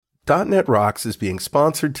.NET Rocks is being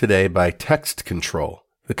sponsored today by Text Control,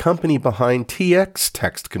 the company behind TX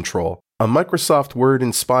Text Control, a Microsoft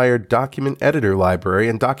Word-inspired document editor library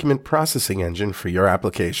and document processing engine for your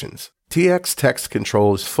applications. TX Text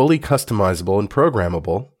Control is fully customizable and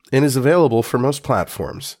programmable and is available for most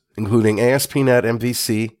platforms, including ASP.NET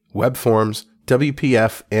MVC, Web Forms,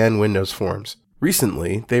 WPF, and Windows Forms.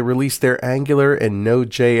 Recently, they released their Angular and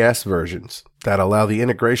Node.js versions that allow the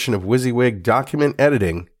integration of WYSIWYG document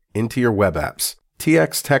editing into your web apps.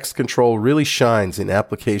 TX Text Control really shines in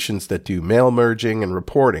applications that do mail merging and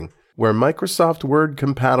reporting, where Microsoft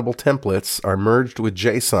Word-compatible templates are merged with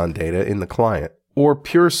JSON data in the client, or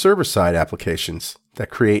pure server-side applications that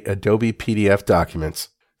create Adobe PDF documents.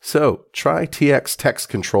 So, try TX Text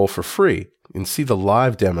Control for free and see the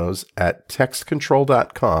live demos at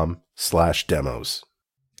textcontrol.com/demos.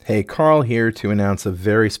 Hey, Carl here to announce a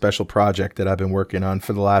very special project that I've been working on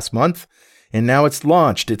for the last month, and now it's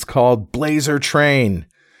launched. It's called Blazor Train.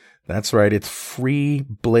 That's right, it's free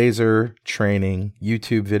Blazor training,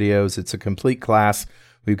 YouTube videos. It's a complete class.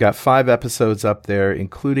 We've got 5 episodes up there,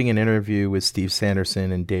 including an interview with Steve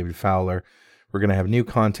Sanderson and David Fowler. We're going to have new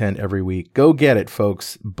content every week. Go get it,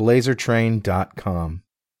 folks. blazortrain.com.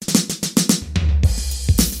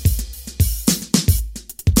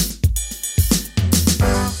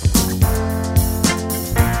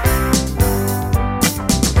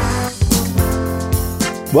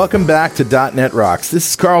 Welcome back to .NET Rocks. This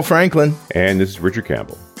is Carl Franklin. And this is Richard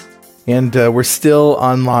Campbell. And we're still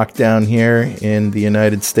on lockdown here in the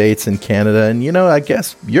United States and Canada. And, you know, I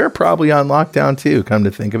guess you're probably on lockdown too, come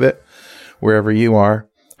to think of it, wherever you are.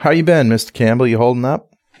 How you been, Mr. Campbell? You holding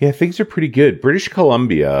up? Yeah, things are pretty good. British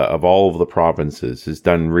Columbia, of all of the provinces, has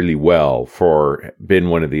done really well for being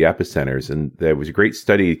one of the epicenters. And there was a great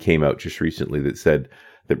study that came out just recently that said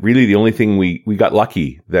that really the only thing we got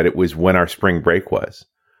lucky that it was when our spring break was.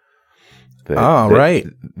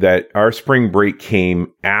 That our spring break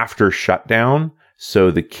came after shutdown, so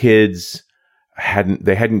the kids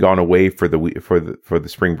hadn't gone away for the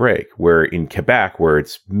spring break. Where in Quebec, where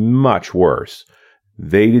it's much worse,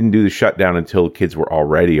 they didn't do the shutdown until kids were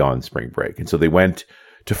already on spring break, and so they went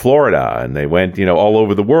to Florida and they went all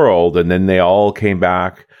over the world, and then they all came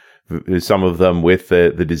back. Some of them with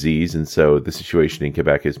the disease, and so the situation in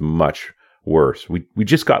Quebec is much worse. We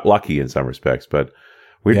just got lucky in some respects, but.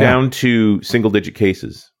 We're down to single-digit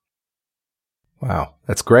cases. Wow,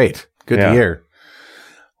 that's great. Good to hear.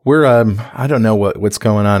 We're, I don't know what's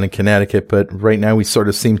going on in Connecticut, but right now we sort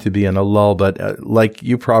of seem to be in a lull. But like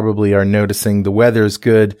you probably are noticing, the weather is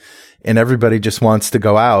good, and everybody just wants to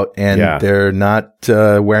go out, and they're not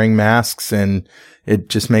wearing masks, and it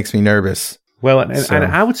just makes me nervous. Well, and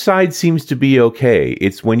outside seems to be okay.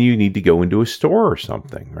 It's when you need to go into a store or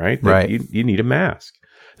something, right? Right. You need a mask.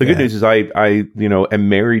 The good news is I am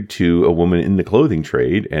married to a woman in the clothing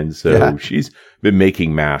trade, and so she's been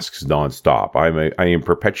making masks nonstop. I am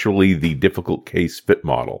perpetually the difficult case fit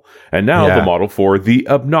model, and now the model for the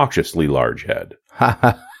obnoxiously large head.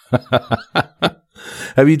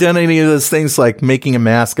 Have you done any of those things like making a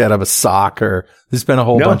mask out of a sock, or there's been a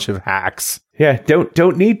whole bunch of hacks? Yeah,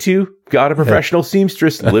 don't need to. Got a professional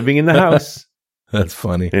seamstress living in the house. That's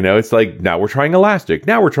funny. It's like, now we're trying elastic.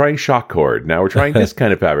 Now we're trying shock cord. Now we're trying this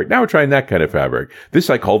kind of fabric. Now we're trying that kind of fabric. This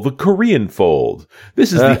I call the Korean fold.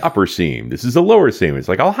 This is the upper seam. This is the lower seam. It's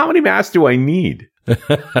like, how many masks do I need?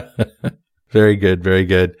 Very good. Very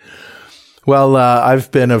good. Well,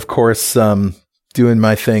 I've been, of course, doing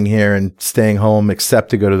my thing here and staying home, except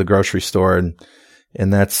to go to the grocery store.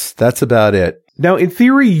 And that's about it. Now, in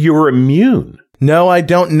theory, you're immune. No, I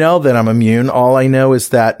don't know that I'm immune. All I know is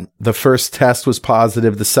that the first test was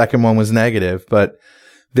positive. The second one was negative. But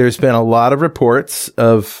there's been a lot of reports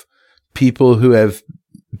of people who have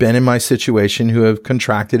been in my situation who have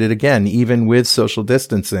contracted it again, even with social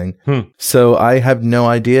distancing. So I have no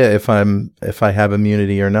idea if I have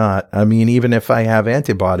immunity or not. I mean, even if I have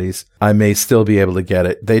antibodies, I may still be able to get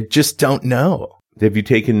it. They just don't know. Have they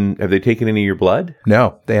taken any of your blood?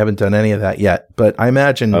 No, they haven't done any of that yet, but I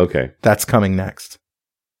imagine that's coming next.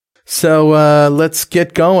 So let's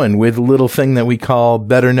get going with a little thing that we call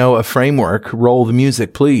Better Know a Framework. Roll the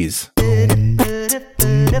music, please. All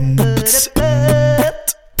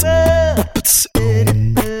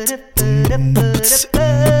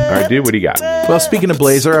right, dude, what do you got? Well, speaking of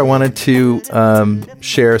Blazor, I wanted to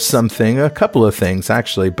share a couple of things,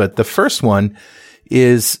 actually, but the first one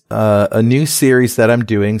is a new series that I'm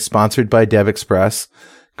doing, sponsored by DevExpress,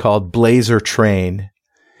 called Blazor Train.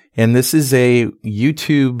 And this is a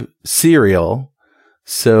YouTube serial,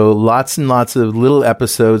 so lots and lots of little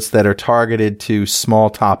episodes that are targeted to small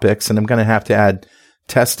topics. And I'm going to have to add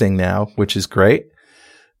testing now, which is great.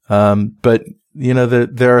 But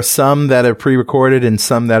there are some that are pre-recorded and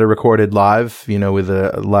some that are recorded live, with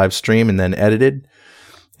a live stream and then edited.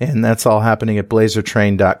 And that's all happening at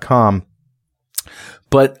blazortrain.com.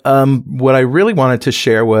 But what I really wanted to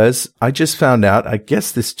share was I just found out, I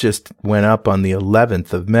guess this just went up on the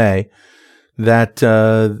 11th of May, that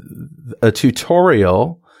a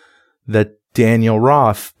tutorial that Daniel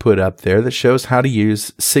Roth put up there that shows how to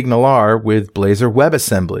use SignalR with Blazor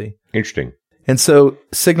WebAssembly. Interesting. And so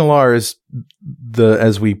SignalR is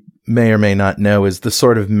as we may or may not know, is the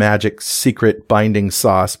sort of magic secret binding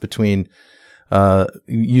sauce between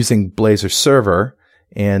using Blazor server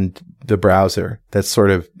and the browser that sort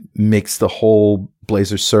of makes the whole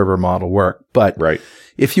Blazor server model work. But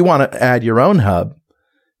if you want to add your own hub,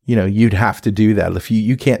 you'd have to do that. If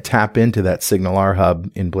you can't tap into that SignalR hub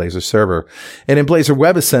in Blazor server. And in Blazor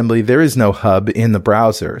WebAssembly, there is no hub in the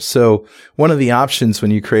browser. So one of the options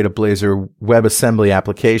when you create a Blazor WebAssembly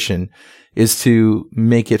application is to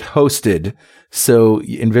make it hosted. So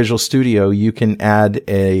in Visual Studio, you can add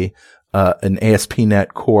an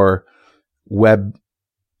ASP.NET Core web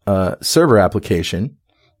server application,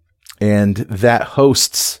 and that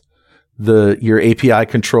hosts your API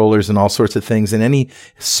controllers and all sorts of things, and any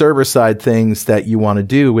server side things that you want to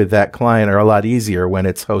do with that client are a lot easier when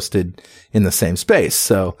it's hosted in the same space.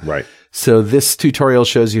 So this tutorial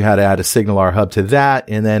shows you how to add a SignalR hub to that,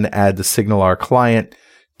 and then add the SignalR client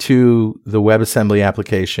to the WebAssembly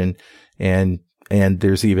application. And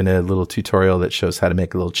there's even a little tutorial that shows how to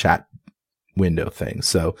make a little chat window thing.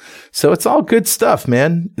 So it's all good stuff,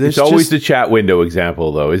 man. It's always the chat window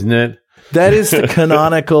example though, isn't it? That is the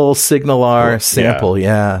canonical SignalR sample.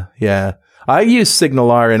 Yeah. I use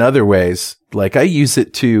SignalR in other ways. Like I use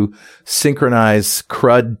it to synchronize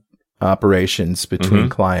CRUD operations between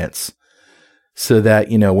clients so that,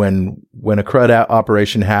 when a CRUD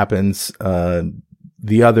operation happens,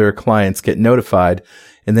 the other clients get notified,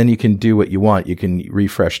 and then you can do what you want. You can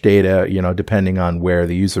refresh data, depending on where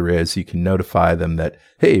the user is. You can notify them that,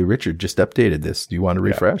 hey, Richard just updated this. Do you want to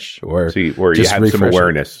refresh? Or you have some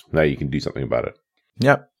awareness that you can do something about it.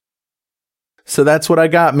 Yep. So that's what I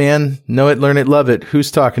got, man. Know it, learn it, love it.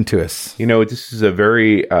 Who's talking to us? This is a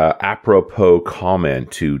very apropos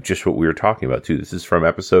comment to just what we were talking about, too. This is from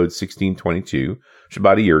episode 1622, which was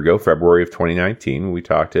about a year ago, February of 2019, when we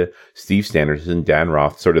talked to Steve Standers and Dan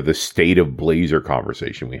Roth, sort of the state of Blazor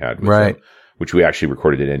conversation we had with them, which we actually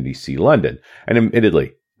recorded at NDC London. And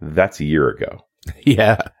admittedly, that's a year ago.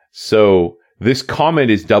 Yeah. So this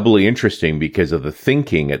comment is doubly interesting because of the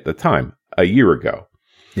thinking at the time, a year ago.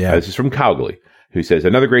 Yeah. This is from Cowgley, who says,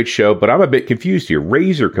 another great show, but I'm a bit confused here.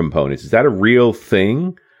 Razor components, is that a real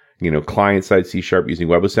thing? Client-side C# using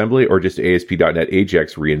WebAssembly, or just ASP.NET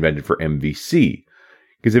Ajax reinvented for MVC?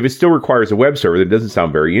 Because if it still requires a web server, then it doesn't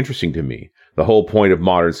sound very interesting to me. The whole point of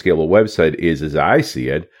modern scalable website is, as I see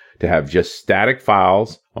it, to have just static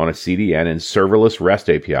files on a CDN and serverless REST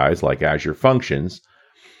APIs like Azure Functions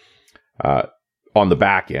on the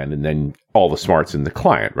back end, and then all the smarts in the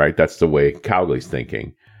client, right? That's the way Cowgley's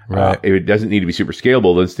thinking. Right. If it doesn't need to be super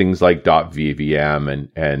scalable, there's things like .vvm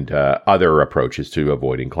and other approaches to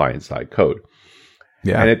avoiding client-side code.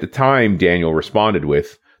 Yeah. And at the time, Daniel responded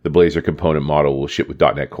with, the Blazor component model will ship with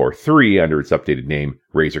 .NET Core 3 under its updated name,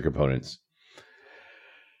 Razor Components.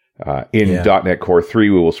 In .NET Core 3,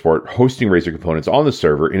 we will support hosting Razor components on the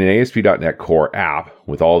server in an ASP.NET Core app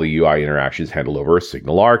with all the UI interactions handled over a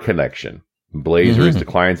SignalR connection. Blazor is the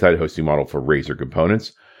client-side hosting model for Razor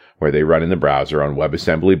components, where they run in the browser on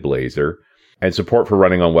WebAssembly Blazor, and support for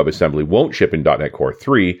running on WebAssembly won't ship in .NET Core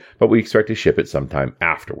 3, but we expect to ship it sometime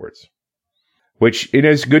afterwards. Which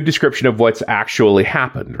is a good description of what's actually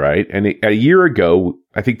happened, right? And a year ago,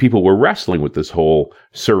 I think people were wrestling with this whole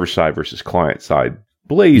server-side versus client-side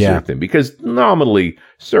Blazor thing, because nominally,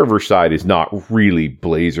 server-side is not really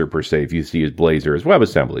Blazor per se. If you see as Blazor as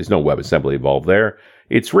WebAssembly, there's no WebAssembly involved there.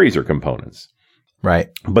 It's Razor components. Right.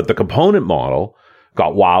 But the component model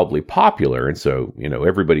got wildly popular. And so,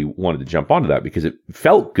 everybody wanted to jump onto that because it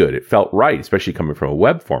felt good. It felt right, especially coming from a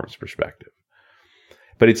web forms perspective.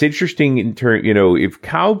 But it's interesting in turn, if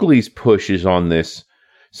Cowgley's push is on this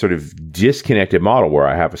sort of disconnected model where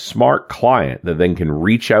I have a smart client that then can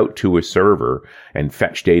reach out to a server and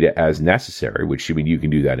fetch data as necessary, which, you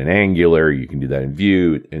can do that in Angular, you can do that in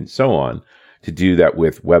Vue, and so on, to do that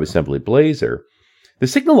with WebAssembly Blazor. The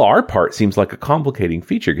SignalR part seems like a complicating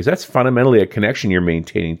feature because that's fundamentally a connection you're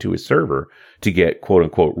maintaining to a server to get quote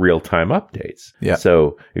unquote real-time updates. Yeah.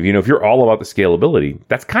 So if you're all about the scalability,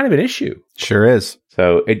 that's kind of an issue. Sure is.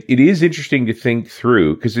 So it is interesting to think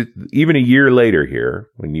through because even a year later here,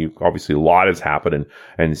 when obviously a lot has happened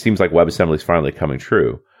and it seems like WebAssembly is finally coming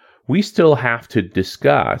true. we still have to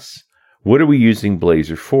discuss what are we using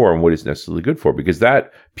Blazor for and what is necessarily good for, because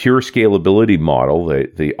that pure scalability model,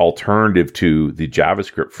 the alternative to the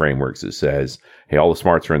JavaScript frameworks that says, hey, all the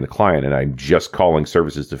smarts are in the client and I'm just calling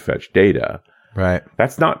services to fetch data. Right.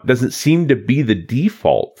 Doesn't seem to be the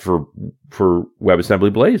default for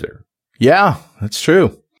WebAssembly Blazor. Yeah, that's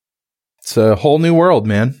true. It's a whole new world,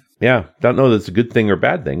 man. Yeah. Don't know that it's a good thing or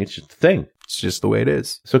bad thing. It's just a thing. It's just the way it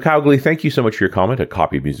is. So, Cowglee, thank you so much for your comment. A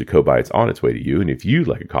copy of Music Code By. It's on its way to you. And if you'd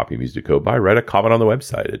like a copy of Music Code By, write a comment on the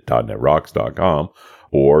website at .netrocks.com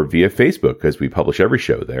or via Facebook, because we publish every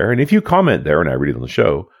show there. And if you comment there and I read it on the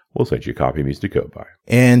show, we'll send you a copy of Music Code By.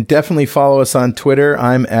 And definitely follow us on Twitter.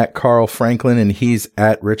 I'm at Carl Franklin and he's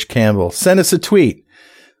at Rich Campbell. Send us a tweet.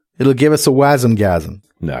 It'll give us a wasm-gasm.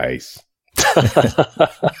 Nice.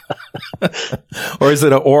 Or is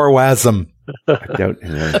it a orwasm? I don't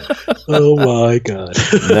know. Oh my God.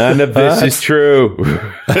 None of this is true.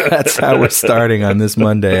 That's how we're starting on this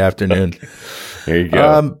Monday afternoon. There you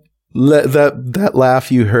go. That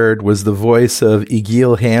laugh you heard was the voice of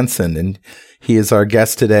Egil Hansen, and he is our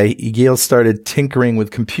guest today. Egil started tinkering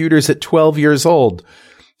with computers at 12 years old.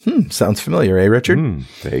 Sounds familiar, eh, Richard?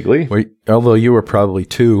 Vaguely. Although you were probably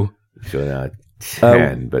 2. So not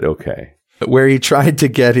 10, but okay. Where he tried to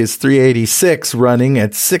get his 386 running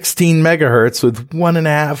at 16 megahertz with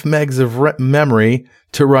 1.5 megs of memory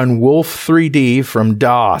to run Wolf 3D from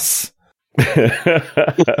DOS. What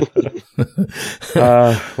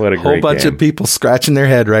a great whole bunch game. of people scratching their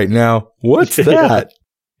head right now. What's that?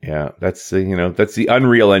 Yeah, that's the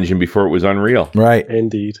Unreal Engine before it was Unreal. Right.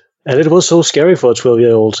 Indeed. And it was so scary for a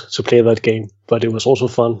 12-year-old to play that game, but it was also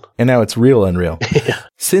fun. And now it's real Unreal. Yeah.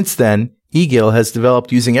 Since then, Egil has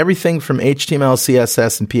developed using everything from HTML,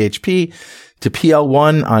 CSS, and PHP to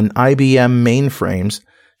PL1 on IBM mainframes,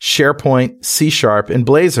 SharePoint, C#, and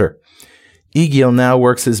Blazor. Egil now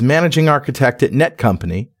works as managing architect at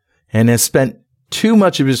Netcompany and has spent too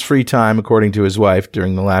much of his free time, according to his wife,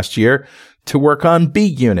 during the last year to work on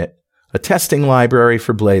bUnit, a testing library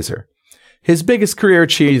for Blazor. His biggest career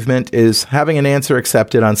achievement is having an answer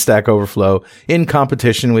accepted on Stack Overflow in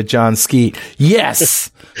competition with John Skeet. Yes!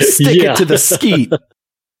 Stick it to the Skeet.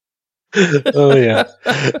 Oh, yeah.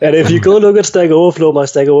 And if you go look at Stack Overflow, my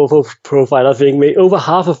Stack Overflow profile, I think over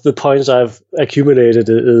half of the points I've accumulated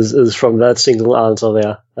is from that single answer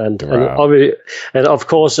there. And of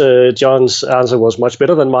course, John's answer was much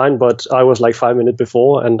better than mine, but I was like 5 minutes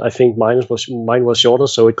before, and I think mine was shorter,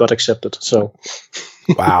 so it got accepted. So,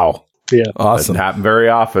 wow. Yeah. Awesome. Doesn't happen very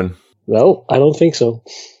often. No, I don't think so.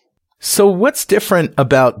 So what's different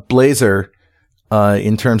about Blazor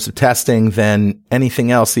in terms of testing than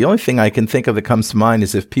anything else? The only thing I can think of that comes to mind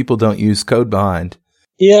is if people don't use code behind.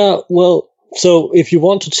 Yeah, well, so if you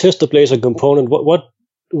want to test a Blazor component,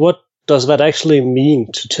 what does that actually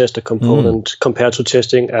mean to test a component compared to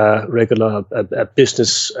testing a regular a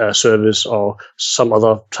business service or some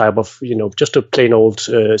other type of, just a plain old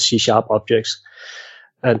C# objects?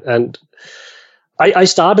 And I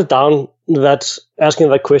started down asking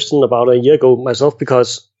that question about a year ago myself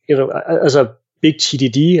because, as a big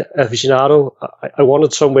TDD aficionado, I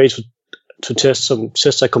wanted some way to test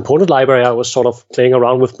a component library. I was sort of playing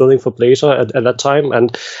around with building for Blazor at that time,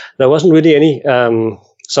 and there wasn't really any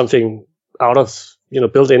something out of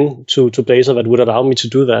built in to Blazor that would allow me to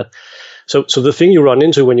do that. So the thing you run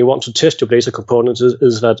into when you want to test your Blazor components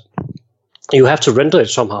is that you have to render it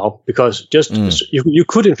somehow, because you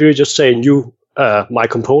could in theory just say new my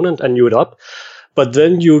component and new it up, but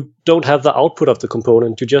then you don't have the output of the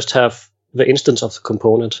component. You just have the instance of the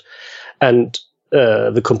component, and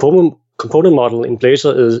the component model in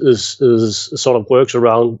Blazor is sort of works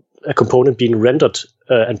around a component being rendered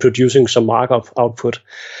and producing some markup output,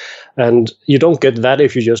 and you don't get that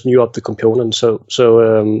if you just new up the component. So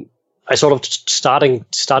I sort of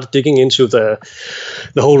started digging into the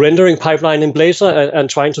whole rendering pipeline in Blazor and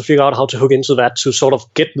trying to figure out how to hook into that to sort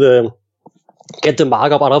of get the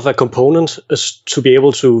markup out of a component to be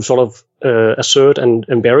able to sort of assert and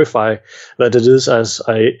verify that it is as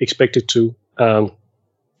I expect it to. And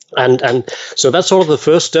so that's sort of the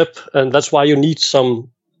first step, and that's why you need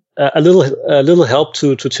a little help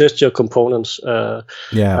to test your components. And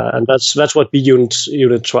that's what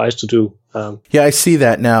bUnit tries to do. Yeah, I see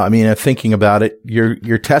that now. I mean, thinking about it,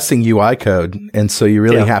 you're testing UI code, and so you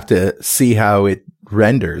really have to see how it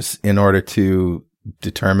renders in order to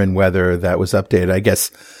determine whether that was updated. I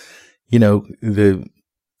guess, the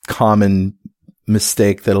common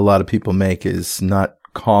mistake that a lot of people make is not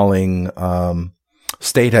calling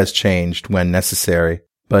state has changed when necessary.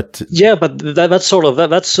 But that's sort of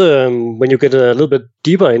that's when you get a little bit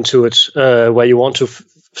deeper into it, where you want to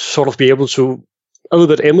sort of be able to a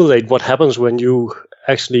little bit emulate what happens when you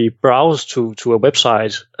actually browse to a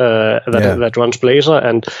website that runs Blazor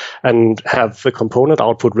and have the component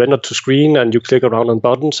output rendered to screen, and you click around on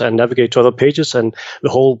buttons and navigate to other pages, and the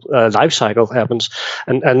whole life cycle happens.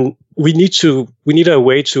 And we need a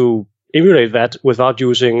way to emulate that without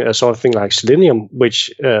using something like Selenium,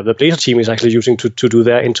 which the Blazor team is actually using to do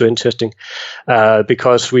their end-to-end testing,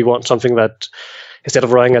 because we want something that, instead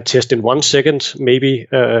of running a test in 1 second, maybe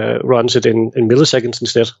runs it in milliseconds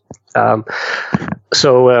instead.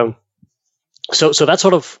 So that's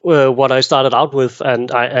sort of what I started out with,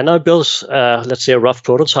 and I built, let's say, a rough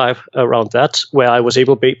prototype around that, where I was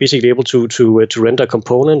basically able to render a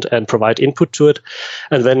component and provide input to it,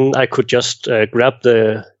 and then I could just grab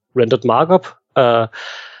the rendered markup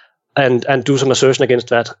and do some assertion against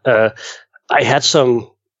that. I had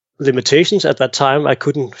some limitations at that time. I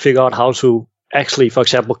couldn't figure out how to actually, for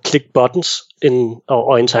example, click buttons in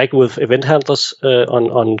or interact with event handlers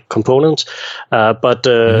on components. But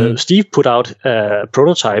Steve put out a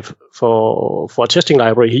prototype for a testing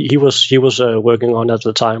library he was working on at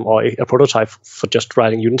the time, or a prototype for just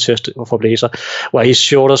writing unit tests for Blazor, where he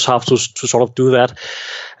showed us how to sort of do that.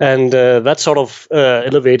 And that sort of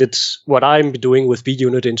elevated what I'm doing with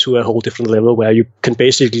bUnit into a whole different level, where you can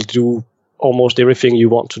basically do almost everything you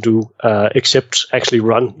want to do, except actually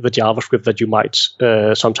run the JavaScript that you might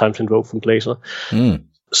sometimes invoke from Blazor.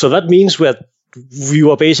 So that means that you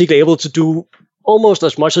are basically able to do almost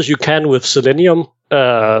as much as you can with Selenium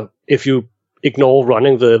if you ignore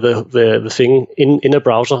running the thing in a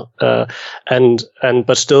browser,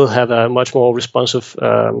 but still have a much more responsive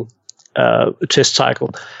test cycle.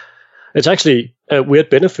 It's actually a weird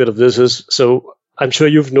benefit of this is, so I'm sure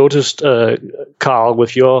you've noticed, Carl,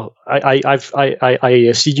 with your.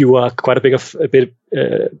 I see you are quite a bit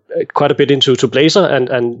into Blazor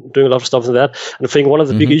and doing a lot of stuff in that. And I think one of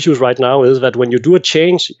the big issues right now is that when you do a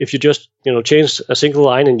change, if you just change a single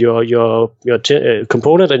line in your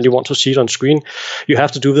component and you want to see it on screen, you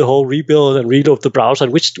have to do the whole rebuild and reload the browser,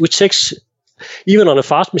 which takes, even on a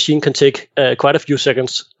fast machine, can take quite a few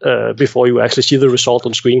seconds before you actually see the result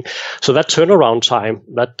on screen. So that turnaround time,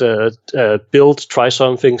 that build, try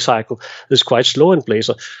something cycle, is quite slow in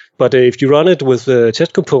Blazor. But if you run it with the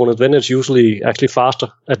test component, then it's usually actually faster,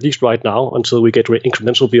 at least right now, until we get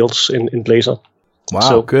incremental builds in Blazor. Wow,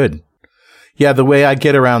 so good. Yeah, the way I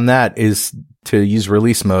get around that is to use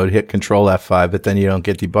release mode, hit Control F5, but then you don't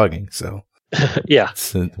get debugging. So yeah,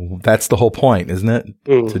 that's the whole point, isn't it?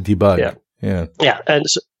 To debug. Yeah. And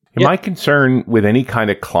so, my concern with any kind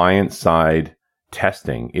of client-side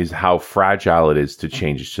testing is how fragile it is to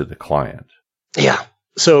changes to the client. Yeah.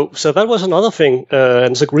 So that was another thing,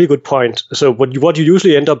 and it's a really good point. So what you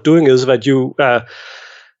usually end up doing is that you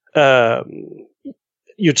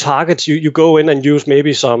target, you go in and use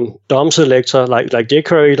maybe some DOM selector like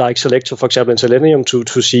jQuery, like selector, for example, in Selenium to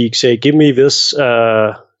say, give me this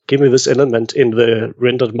element in the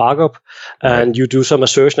rendered markup, and you do some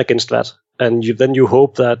assertion against that. And then you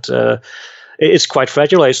hope that it's quite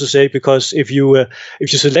fragile, I used to say, because if you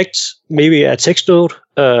select maybe a text node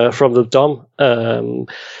from the DOM,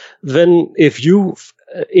 then if you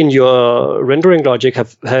in your rendering logic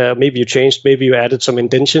have maybe you added some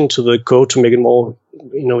indentation to the code to make it more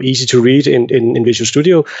easy to read in Visual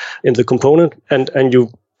Studio in the component, and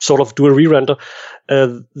you sort of do a re-render,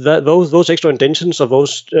 those extra indentions of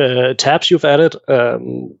those tabs you've added,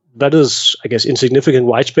 that is, I guess, insignificant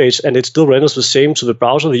white space, and it still renders the same to the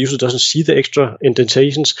browser. The user doesn't see the extra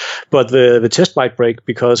indentations, but the test might break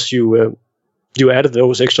because you added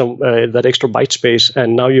those that extra byte space,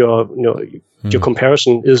 and now your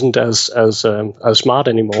comparison isn't as smart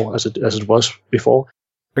anymore as it was before.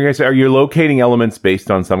 Okay, so are you locating elements based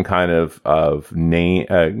on some kind of name,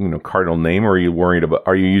 cardinal name, or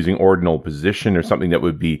are you using ordinal position or something that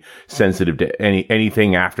would be sensitive to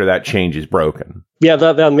anything after that change is broken? Yeah,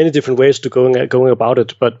 there are many different ways to going about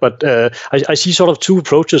it, but I see sort of two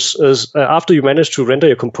approaches. As after you manage to render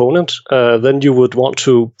your component, then you would want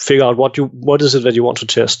to figure out what is it that you want to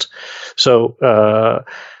test. So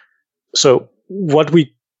what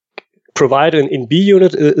we provide in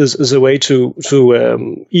bUnit is a way to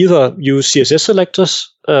either use CSS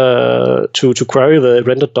selectors to query the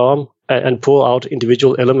rendered DOM and pull out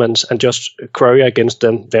individual elements and just query against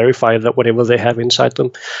them, verify that whatever they have inside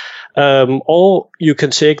them. Or you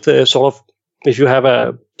can take the sort of, if you have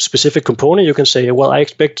a specific component, you can say, well, I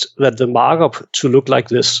expect that the markup to look like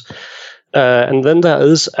this. And then there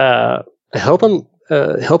is a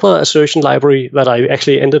helper assertion library that I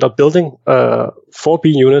actually ended up building for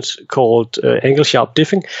bUnit called angle sharp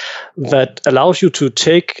diffing, that allows you to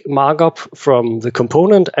take markup from the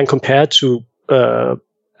component and compare to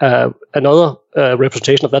another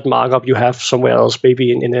representation of that markup you have somewhere else,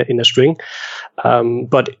 maybe in a string,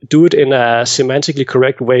 but do it in a semantically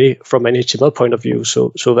correct way from an HTML point of view,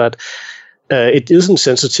 so that it isn't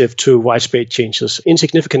sensitive to whitespace changes,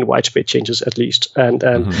 insignificant whitespace changes at least, and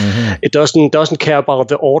it doesn't care about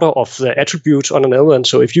the order of the attributes on an element.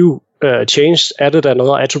 So if you added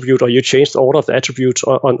another attribute, or you change the order of the attributes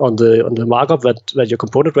on the markup that your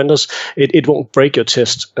component renders, it won't break your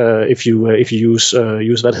test if you use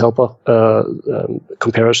that helper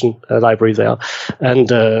comparison library there.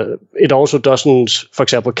 And it also doesn't, for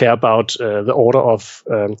example, care about the order of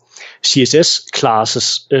CSS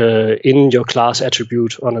classes in your class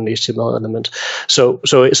attribute on an HTML element. So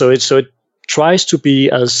it tries to be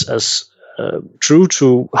as true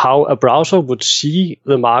to how a browser would see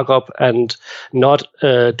the markup, and not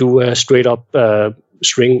do a straight up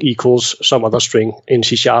string equals some other string in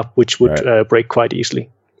C#, which would break quite easily.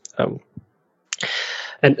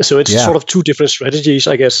 And so it's sort of two different strategies,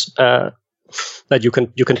 I guess, that you can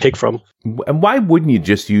pick from. And why wouldn't you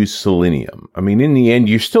just use Selenium? I mean, in the end,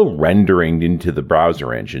 you're still rendering into the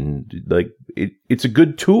browser engine. Like, it's a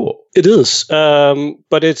good tool. It is,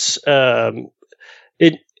 but it's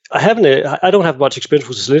I don't have much experience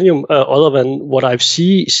with Selenium other than what I've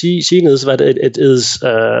seen is that it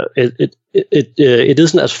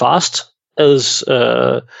isn't as fast as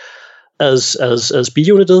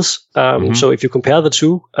bUnit is. So if you compare the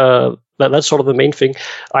two, that's sort of the main thing.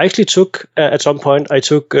 I actually took at some point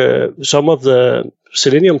some of the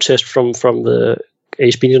Selenium tests from the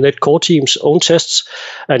ASP.NET Core team's own tests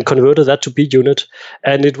and converted that to bUnit,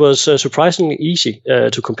 and it was surprisingly easy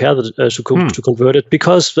to compare to convert it,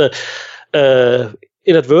 because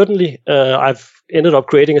inadvertently I've ended up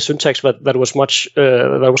creating a syntax that was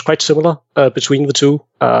quite similar between the two.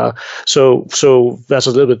 So there's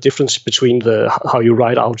a little bit difference between how you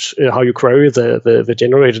write out how you query the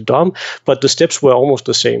generated DOM, but the steps were almost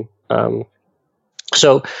the same.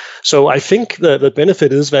 So I think the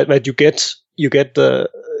benefit is that you get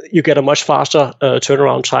a much faster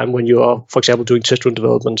turnaround time when you are, for example, doing test-run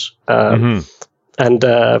development,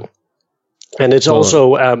 and it's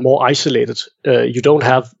also more isolated. You don't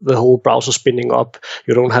have the whole browser spinning up.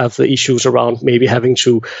 You don't have the issues around maybe having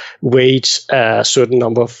to wait a certain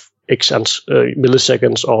number of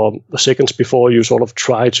milliseconds or seconds before you sort of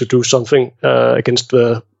try to do something against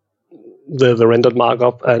the rendered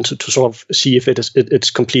markup, and to sort of see if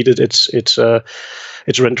it's completed its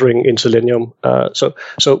rendering in Selenium. So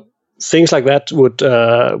things like that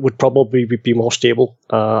would probably be more stable,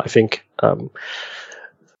 I think.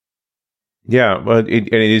 Yeah, but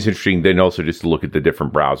it is interesting then also just to look at the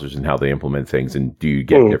different browsers and how they implement things, and do you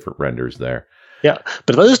get different renders there? Yeah,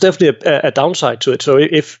 but there is definitely a downside to it. So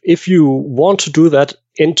if you want to do that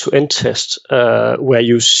end-to-end test, where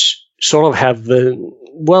you sort of have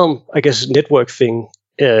network thing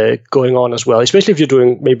going on as well, especially if you're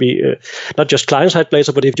doing maybe not just client-side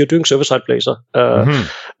Blazor, but if you're doing server-side Blazor,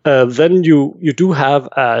 then you do have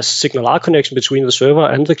a signal-R connection between the server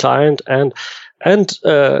and the client, and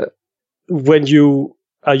when you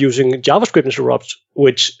are using JavaScript interrupt,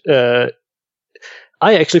 which I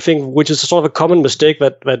actually think, which is a sort of a common mistake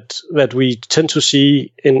that we tend to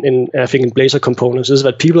see in I think in Blazor components, is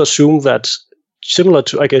that people assume that, similar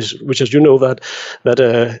to, I guess, which as you know, that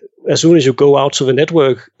as soon as you go out to the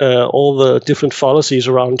network, all the different fallacies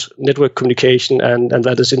around network communication and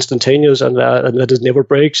that is instantaneous and that it never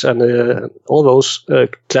breaks, and all those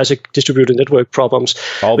classic distributed network problems.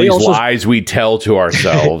 All these lies we tell to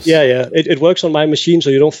ourselves. Yeah. It works on my machine, so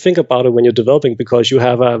you don't think about it when you're developing, because you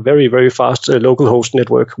have a very, very fast local host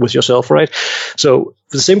network with yourself, right? So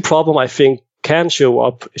the same problem, I think, can show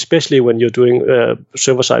up, especially when you're doing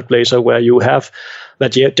server-side Blazor, where you have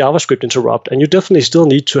that JavaScript interrupt, and you definitely still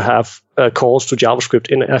need to have calls to JavaScript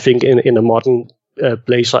in a modern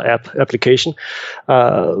Blazor application.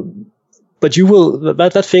 But you will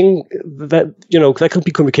that thing that there can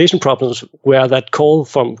be communication problems where that call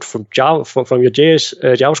from your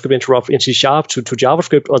JavaScript interrupt in C# to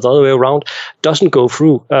JavaScript, or the other way around, doesn't go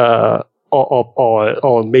through,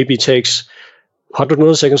 or maybe takes 100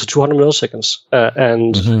 milliseconds or 200 milliseconds,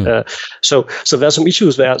 so there's some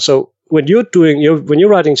issues there. So when you're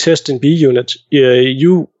writing tests in bUnit,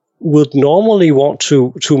 you would normally want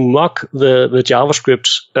to mock the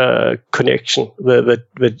JavaScript connection, the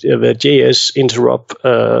JS interrupt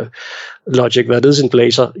logic that is in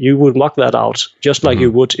Blazor. You would mock that out just like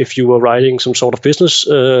you would if you were writing some sort of business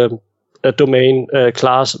a domain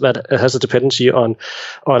class that has a dependency on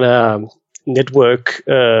network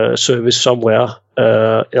service somewhere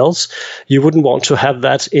else, you wouldn't want to have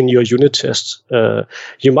that in your unit test.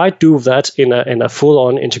 You might do that in a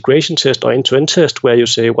full-on integration test or end-to-end test where you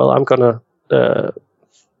say, well, I'm going to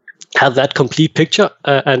have that complete picture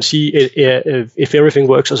and see if everything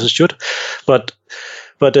works as it should. But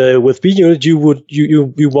with bUnit,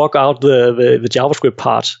 you walk out the JavaScript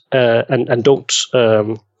part and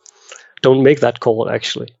don't make that call,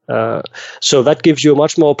 actually. So that gives you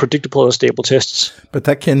much more predictable and stable tests. But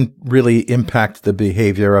that can really impact the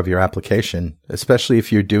behavior of your application, especially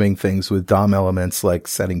if you're doing things with DOM elements like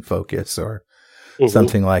setting focus or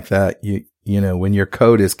something like that. You know, when your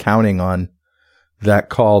code is counting on that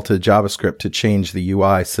call to JavaScript to change the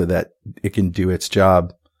UI so that it can do its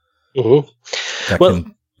job, that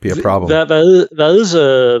can be a problem. There's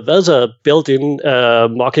a built-in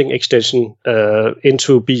mocking extension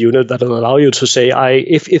into bUnit that will allow you to say,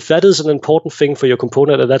 if that is an important thing for your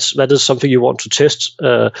component and that is something you want to test,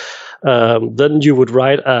 then you would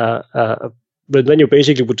write but then you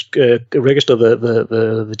basically would register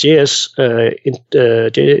the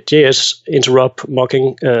JS interrupt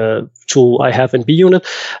mocking tool I have in bUnit,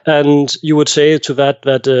 and you would say to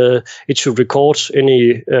that it should record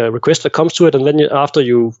any request that comes to it, and then after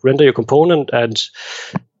you render your component and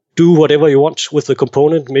do whatever you want with the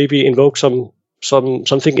component, maybe invoke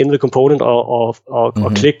something in the component or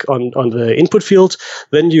click on the input field,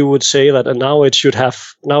 then you would say that, and now it should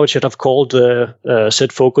have called the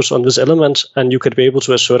set focus on this element, and you could be able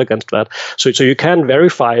to assert against that. So you can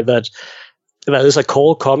verify that there is a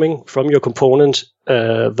call coming from your component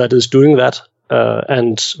that is doing that,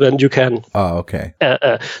 and then you can. Oh, okay.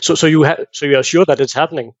 So you are sure that it's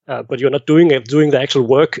happening, but you're not doing the actual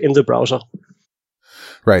work in the browser.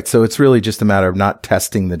 Right. So it's really just a matter of not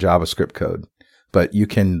testing the JavaScript code, but you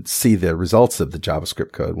can see the results of the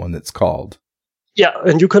JavaScript code when it's called. Yeah,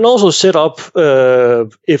 and you can also set up,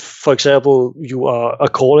 if, for example, you are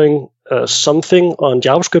calling something on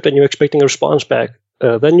JavaScript and you're expecting a response back,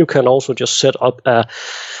 then you can also just set up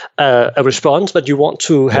a response that you want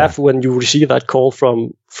to have when you receive that call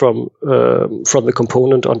from the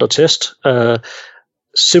component under test,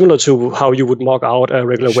 similar to how you would mock out a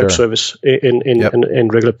regular web service in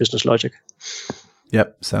regular business logic.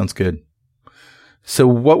 Yep, sounds good. So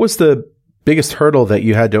what was the biggest hurdle that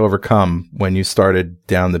you had to overcome when you started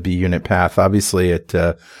down the bUnit path? Obviously,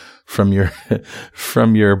 from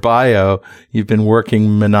your bio, you've been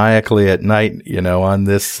working maniacally at night, on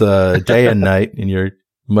this day and night, and you're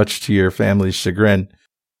much to your family's chagrin.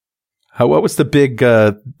 What was the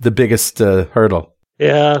biggest hurdle?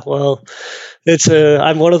 Yeah, well, it's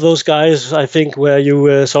I'm one of those guys, I think, where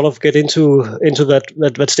you sort of get into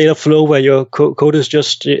that state of flow where your code is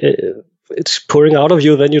just it's pouring out of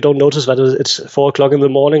you. Then you don't notice that it's 4:00 in the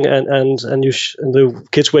morning, and the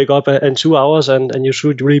kids wake up in 2 hours, and you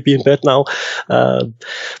should really be in bed now.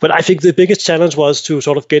 But I think the biggest challenge was to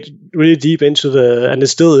sort of get really deep into and it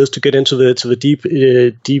still is to get into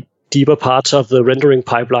the deeper parts of the rendering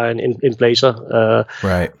pipeline in Blazor.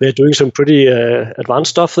 Right. They're doing some pretty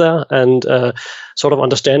advanced stuff there, and sort of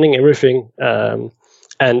understanding everything. And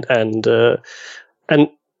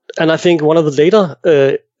I think one of the later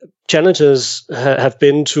challenges have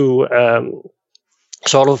been to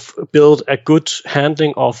sort of build a good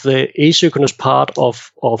handling of the asynchronous part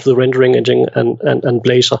of the rendering engine and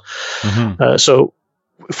Blazor. Mm-hmm. So,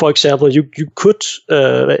 for example, you could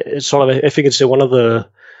sort of, I think it's one of the,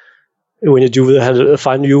 when you do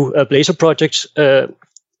find new Blazor projects,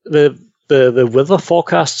 the weather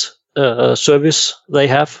forecast service they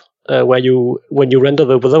have, where when you render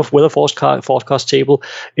the weather forecast table,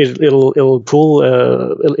 it'll pull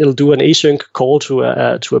it'll do an async call to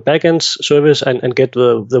a backend service and get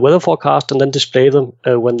the weather forecast and then display them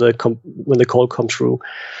when the call comes through.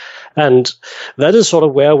 And that is sort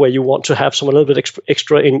of where you want to have a little bit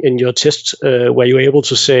extra in your test, where you're able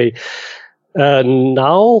to say,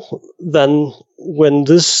 now then, when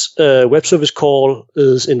this web service call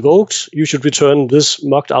is invoked, you should return this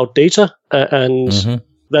mocked out data, and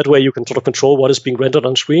that way you can sort of control what is being rendered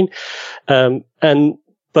on screen.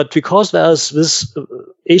 But because there's this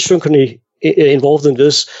asynchrony involved in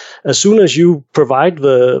this, as soon as you provide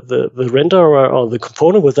the renderer or the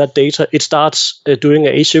component with that data, it starts doing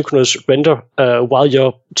an asynchronous render while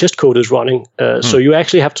your test code is running. So you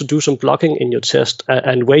actually have to do some blocking in your test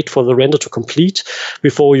and wait for the render to complete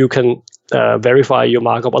before you can verify your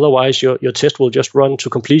markup. Otherwise, your test will just run to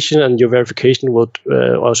completion, and your verification would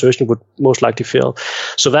or assertion would most likely fail.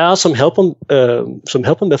 So there are some helper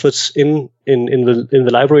methods in the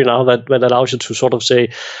library now that allows you to sort of say,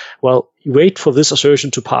 well, wait for this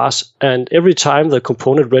assertion to pass, and every time the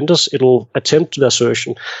component renders, it'll attempt the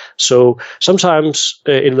assertion. So sometimes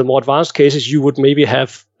in the more advanced cases, you would maybe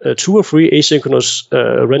have 2 or 3 asynchronous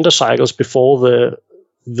render cycles before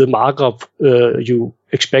the markup you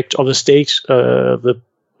expect of the state of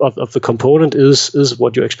the component is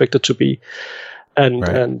what you expect it to be. And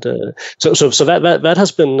right. and so that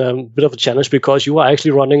has been a bit of a challenge, because you are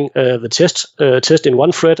actually running the test in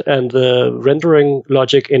one thread and the rendering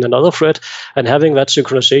logic in another thread, and having that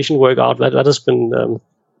synchronization work out. That has been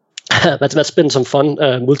that's been some fun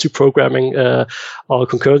multi-programming or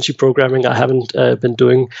concurrency programming I haven't been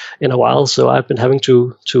doing in a while. So I've been having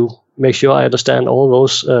to make sure I understand all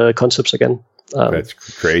those concepts again. That's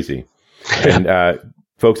crazy. And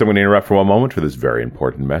folks, I'm going to interrupt for one moment for this very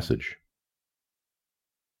important message.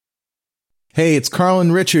 Hey, it's Carl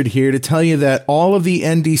and Richard here to tell you that all of the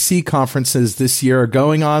NDC conferences this year are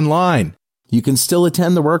going online. You can still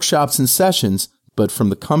attend the workshops and sessions, but from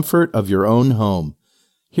the comfort of your own home.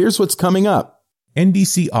 Here's what's coming up.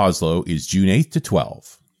 NDC Oslo is June 8th to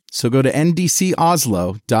 12th. So go to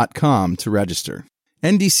ndcoslo.com to register.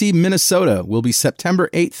 NDC Minnesota will be September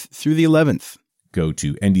 8th through the 11th. Go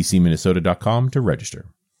to ndcminnesota.com to register.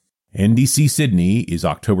 NDC Sydney is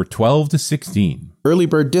October 12 to 16. Early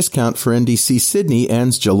bird discount for NDC Sydney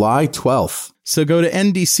ends July 12th. So go to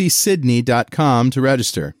ndcsydney.com to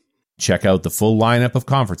register. Check out the full lineup of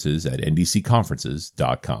conferences at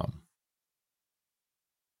ndcconferences.com.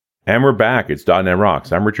 And we're back. It's .NET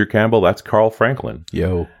Rocks. I'm Richard Campbell. That's Carl Franklin.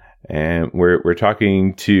 Yo. And we're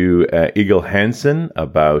talking to Egil Hansen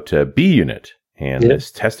about bUnit and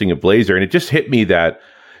this testing of Blazor. And it just hit me that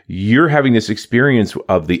you're having this experience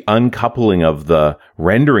of the uncoupling of the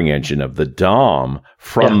rendering engine of the DOM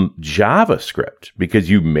from JavaScript, because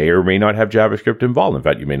you may or may not have JavaScript involved. In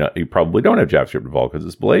fact, you probably don't have JavaScript involved because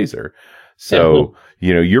it's Blazor. So,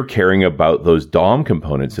 you're caring about those DOM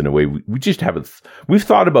components in a way we just haven't. We've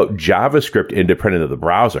thought about JavaScript independent of the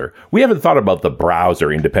browser. We haven't thought about the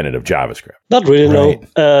browser independent of JavaScript. Not really, no.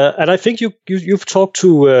 And I think you've talked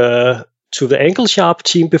to the Anglesharp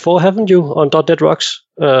team before, haven't you, on .NET Rocks?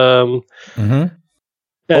 Mm-hmm.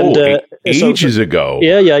 And, ages ago.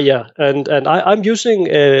 Yeah. And I'm using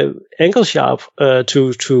Anglesharp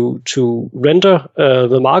to render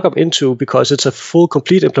the markup into, because it's a full,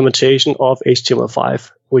 complete implementation of HTML5,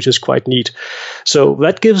 which is quite neat. So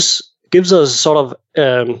that gives us sort of,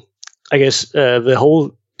 the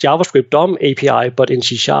whole JavaScript DOM API, but in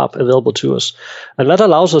C# available to us. And that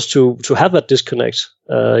allows us to have that disconnect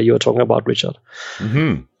you were talking about, Richard.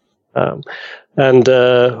 Mm-hmm. And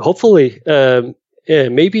hopefully,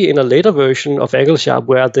 maybe in a later version of Anglesharp,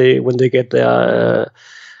 when they get their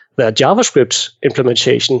JavaScript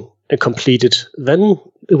implementation completed, then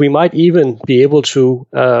we might even be able to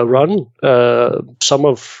run some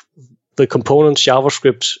of the components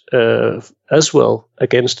JavaScript as well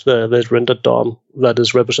against the rendered DOM that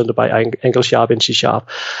is represented by Anglesharp in C#.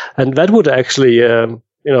 And that would actually,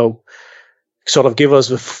 sort of give us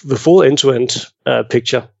the full end-to-end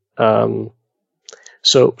picture.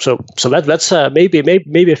 So that's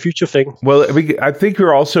maybe a future thing. Well, I think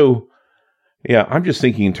we're also, I'm just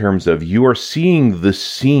thinking in terms of you are seeing the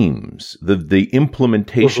seams, the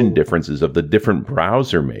implementation differences of the different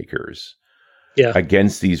browser makers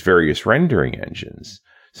against these various rendering engines.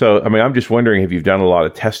 So, I'm just wondering if you've done a lot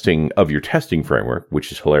of testing of your testing framework,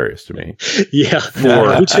 which is hilarious to me. Yeah.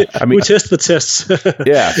 We test the tests.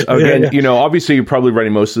 Again, obviously you're probably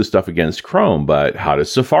running most of the stuff against Chrome, but how does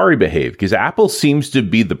Safari behave? Because Apple seems to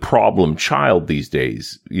be the problem child these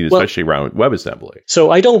days, especially around WebAssembly.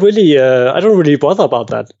 So I don't really bother about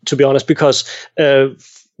that, to be honest, because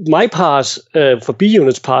my part for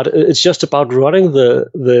bUnit's part, it's just about running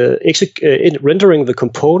rendering the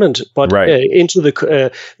component, but into the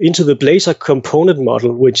Blazor component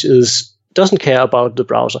model, which doesn't care about the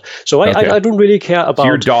browser. So I don't really care about. So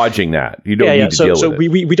you're dodging that. You don't need to deal with it. So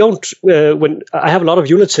we don't. When I have a lot of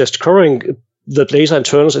unit tests covering the Blazor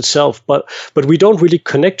internals itself, but we don't really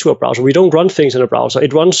connect to a browser. We don't run things in a browser.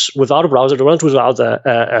 It runs without a browser. It runs without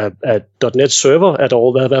a .NET server at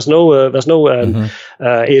all. There's no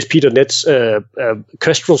ASP.NET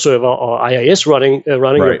Kestrel server or IIS running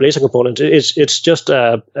your Blazor component. It's just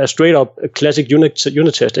a straight up classic unit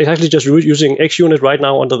test. It's actually just using XUnit right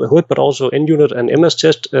now under the hood, but also NUnit and MS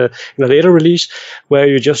test in a later release, where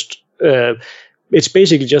you just it's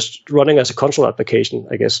basically just running as a console application,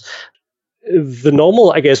 I guess. the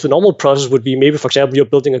normal process would be maybe, for example, you're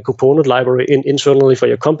building a component library internally for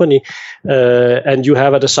your company, and you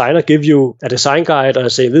have a designer give you a design guide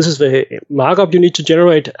and say, this is the markup you need to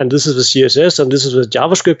generate, and this is the CSS, and this is the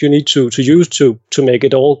JavaScript you need to use to make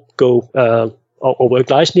it all go or work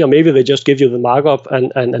nicely. Or maybe they just give you the markup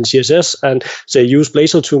and CSS and say use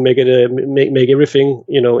Blazor to make it make everything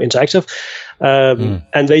interactive,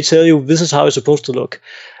 and they tell you this is how it's supposed to look.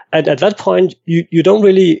 And at that point, you don't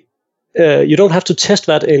really you don't have to test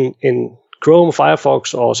that in Chrome,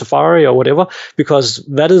 Firefox, or Safari or whatever, because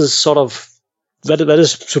that is sort of that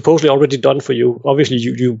is supposedly already done for you. Obviously,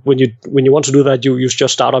 you when you want to do that, you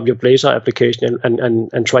just start up your Blazor application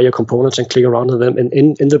and try your components and click around on them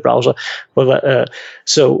in the browser. But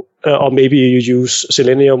or maybe you use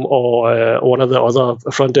Selenium or one of the other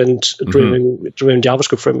front end driven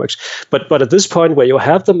JavaScript frameworks. But at this point, where you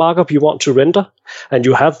have the markup you want to render and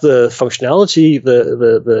you have the functionality,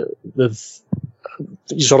 the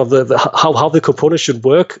sort of how the component should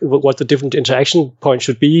work, what the different interaction points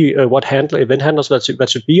should be, what event handlers that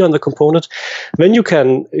should be on the component, then you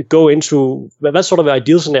can go into that's sort of the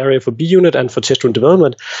ideal scenario for bUnit and for test-driven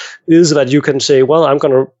development, is that you can say, well, I'm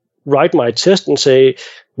going to write my test and say,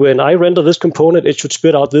 when I render this component, it should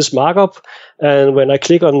spit out this markup, and when I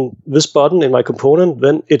click on this button in my component,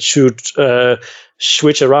 then it should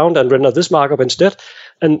switch around and render this markup instead,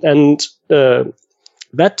 and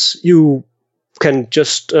that you can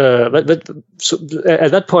just so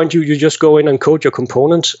at that point you just go in and code your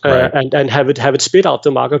component and have it spit out the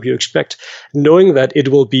markup you expect, knowing that it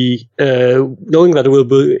will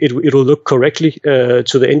look correctly to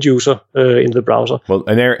the end user in the browser. Well,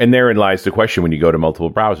 and therein lies the question when you go to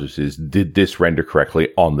multiple browsers: is did this render correctly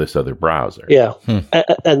on this other browser? Yeah,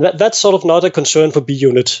 and that's sort of not a concern for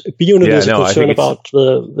bUnit. bUnit is a concern about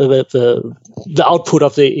the output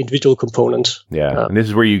of the individual component. Yeah, and this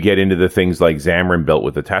is where you get into the things like Xamarin Built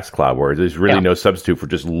with the test cloud, where there's really no substitute for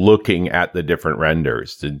just looking at the different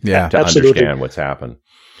renders to understand what's happened.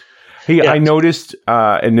 Hey, I noticed,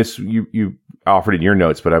 and this you offered in your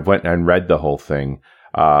notes, but I went and read the whole thing.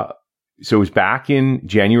 So it was back in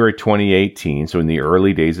January 2018, so in the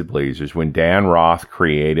early days of Blazor, when Dan Roth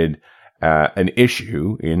created an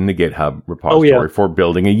issue in the GitHub repository for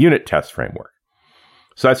building a unit test framework.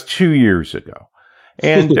 So that's 2 years ago.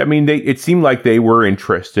 And I mean, it seemed like they were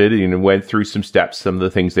interested and went through some steps, some of the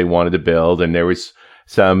things they wanted to build. And there was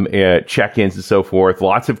some check-ins and so forth.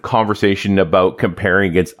 Lots of conversation about comparing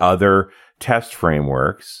against other test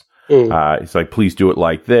frameworks. It's like, please do it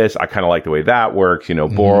like this. I kind of like the way that works,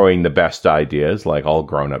 borrowing the best ideas like all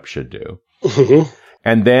grown-ups should do.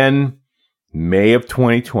 And then May of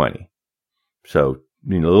 2020. So,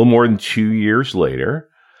 a little more than 2 years later,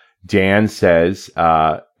 Dan says,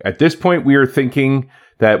 at this point, we are thinking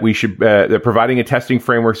that we should that providing a testing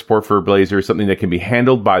framework support for Blazor is something that can be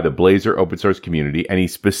handled by the Blazor open source community, and he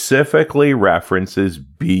specifically references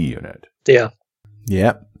bUnit. Yeah.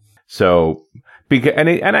 So, and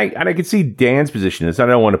I can see Dan's position. I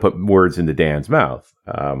don't want to put words into Dan's mouth.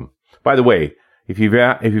 By the way, if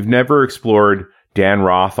you've never explored Dan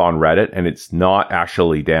Roth on Reddit, and it's not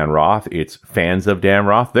actually Dan Roth, it's fans of Dan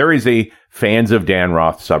Roth. There is a fans of Dan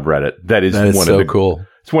Roth subreddit that is cool.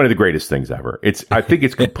 It's one of the greatest things ever. I think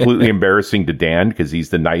it's completely embarrassing to Dan because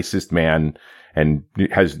he's the nicest man and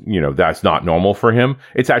has, that's not normal for him.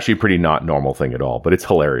 It's actually a pretty not normal thing at all, but it's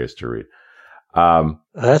hilarious to read.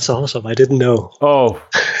 That's awesome. I didn't know. Oh,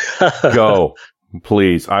 go,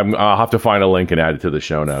 please. I'll have to find a link and add it to the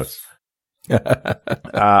show notes. But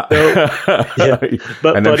it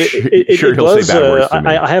was.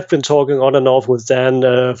 I have been talking on and off with Dan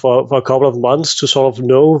for a couple of months to sort of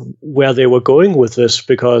know where they were going with this,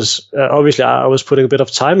 because obviously I was putting a bit of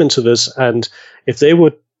time into this, and if they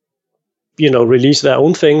would, release their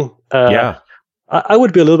own thing, I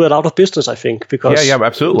would be a little bit out of business, I think, because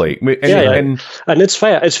absolutely, and it's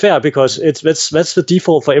fair. It's fair because that's the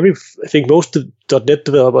default for I think most .NET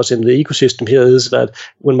developers in the ecosystem here is that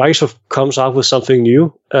when Microsoft comes out with something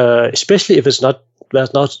new, especially if there's not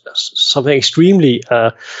something extremely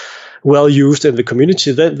well used in the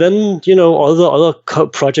community, then other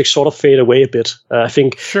projects sort of fade away a bit. I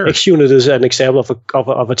think XUnit is an example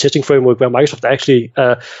of a testing framework where Microsoft actually,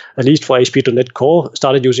 at least for ASP.NET Core,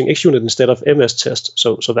 started using XUnit instead of MS Test.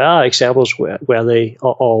 So there are examples where they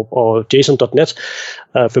or JSON.NET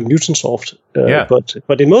from Newtonsoft.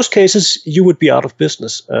 But in most cases, you would be out of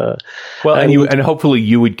business. And hopefully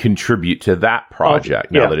you would contribute to that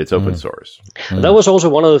project now that it's open source. That was also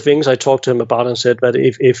one of the things I talked to him about and said that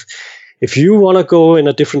if you want to go in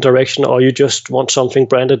a different direction, or you just want something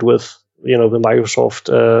branded with the Microsoft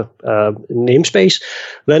namespace,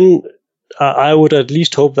 then I would at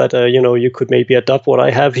least hope that you could maybe adopt what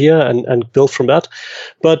I have here and build from that.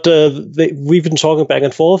 But we've been talking back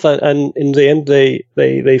and forth, and in the end,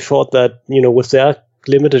 they thought that with their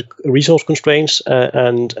limited resource constraints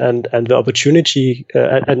and the opportunity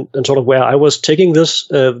and sort of where I was taking this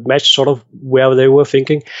matched sort of where they were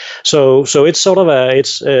thinking. So it's sort of I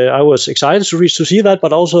was excited to see that,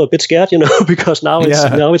 but also a bit scared, because now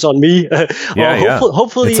it's on me.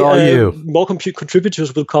 Hopefully, it's all you. More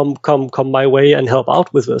contributors will come my way and help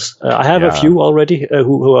out with this. I have a few already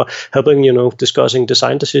who are helping, discussing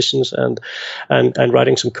design decisions and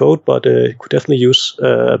writing some code, but could definitely use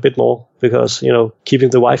a bit more. Because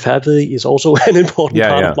keeping the wife happy is also an important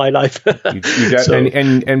part of my life.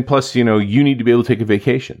 and plus, you need to be able to take a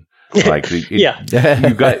vacation. Like,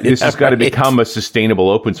 this has got to become a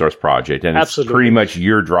sustainable open source project, and it's pretty much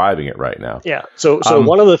you're driving it right now. Yeah. So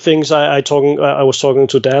one of the things I was talking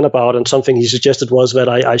to Dan about, and something he suggested was that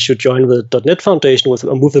I should join the .NET Foundation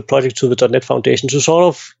move the project to the .NET Foundation to sort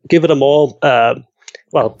of give it a more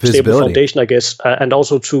stable foundation, I guess, and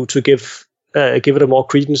also to give it a more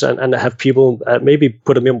credence and have people maybe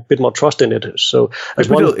put a bit more trust in it. So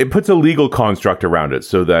it puts a legal construct around it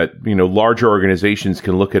so that, larger organizations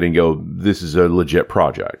can look at it and go, this is a legit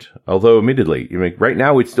project. Although admittedly, right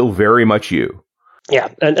now it's still very much you. Yeah.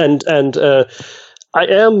 And I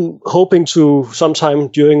am hoping to sometime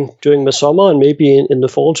during the summer and maybe in the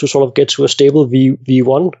fall to sort of get to a stable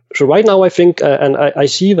V1. So right now I think, and I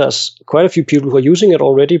see there's quite a few people who are using it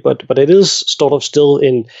already, but it is sort of still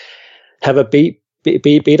have a beta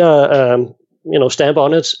stamp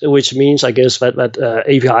on it, which means, I guess, that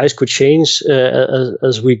APIs could change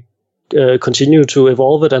as we continue to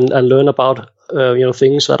evolve it and learn about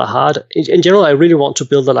things that are hard. In general, I really want to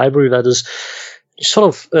build a library that is sort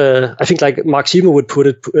of, I think, like Mark Sieber would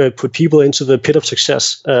put people into the pit of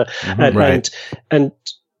success, and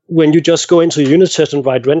when you just go into a unit test and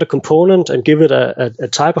write render component and give it a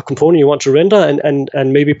type of component you want to render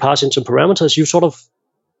and maybe pass in some parameters, you sort of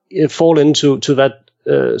fall into that.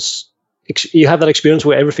 You have that experience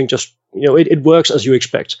where everything just it works as you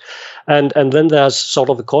expect, and then there's sort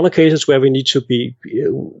of the corner cases where we need to be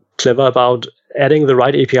clever about adding the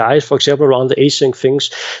right APIs, for example, around the async things,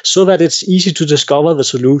 so that it's easy to discover the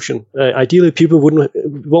solution. Ideally, people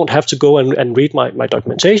won't have to go and read my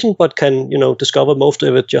documentation, but can discover most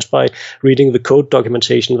of it just by reading the code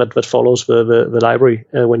documentation that follows the library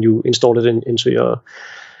when you install it into your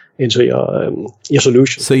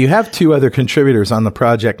solution. So you have 2 other contributors on the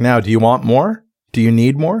project now. Do you want more? Do you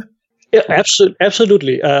need more? Yeah,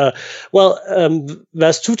 absolutely.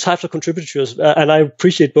 There's 2 types of contributors, and I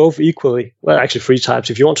appreciate both equally. Well, actually 3 types.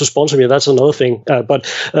 If you want to sponsor me, that's another thing. But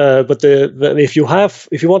if you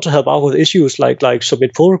want to help out with issues like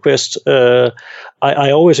submit pull requests,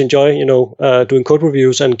 I always enjoy doing code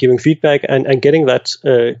reviews and giving feedback and getting that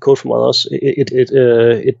code from others.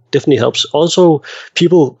 It definitely helps. Also,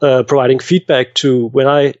 people providing feedback to when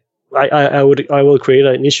I will create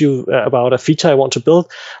an issue about a feature I want to build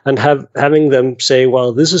and having them say,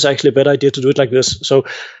 well, this is actually a better idea to do it like this. So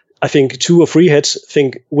I think 2 or 3 heads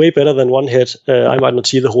think way better than 1 head. I might not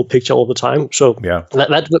see the whole picture all the time. So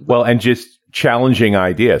and just challenging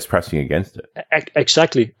ideas, pressing against it.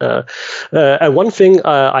 Exactly. And one thing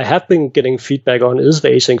I have been getting feedback on is the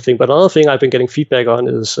async thing, but another thing I've been getting feedback on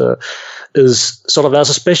is sort of, there's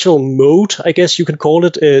a special mode, I guess you can call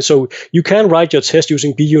it. So you can write your test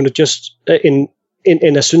using bUnit just in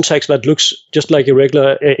a syntax that looks just like a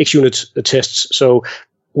regular XUnit tests. So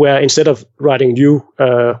where instead of writing new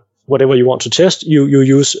whatever you want to test, you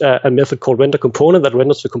use a method called render component that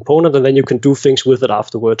renders the component, and then you can do things with it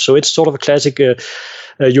afterwards. So it's sort of a classic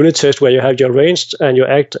unit test where you have your arranged and your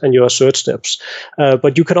act and your assert steps.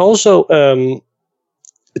 But you can also,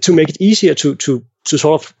 to make it easier to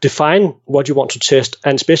sort of define what you want to test,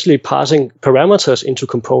 and especially passing parameters into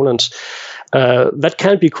components, that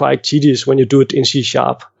can be quite tedious when you do it in C#.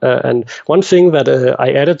 And one thing that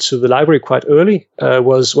I added to the library quite early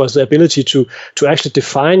was the ability to actually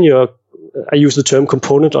define your, I use the term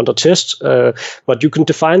component under test, but you can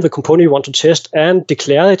define the component you want to test and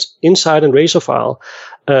declare it inside a Razor file.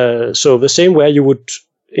 So the same way you would,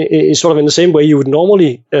 sort of in the same way you would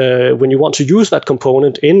normally, when you want to use that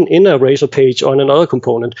component in a Razor page or in another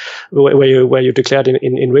component where you declare it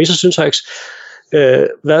in Razor syntax,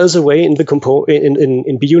 there's a way in the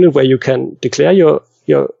in bUnit where you can declare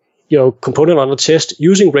your component under test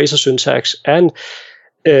using Razor syntax, and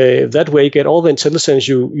that way you get all the intelligence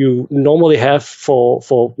you normally have for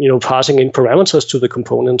passing in parameters to the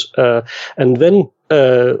component, and then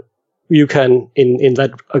you can in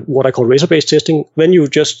that what I call Razor-based testing, then you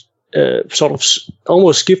just sort of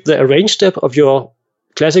almost skip the arrange step of your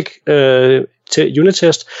classic unit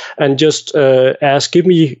test and just give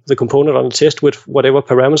me the component on the test with whatever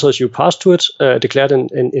parameters you pass to it, declared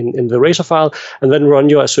in the Razor file, and then run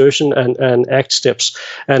your assertion and act steps.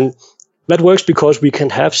 And that works because we can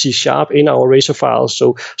have C# in our Razor files.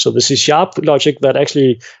 So the C# logic that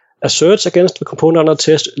actually asserts against the component on the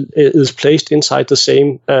test is placed inside the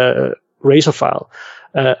same Razor file.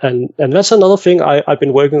 And that's another thing I've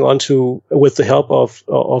been working on with the help of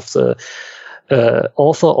the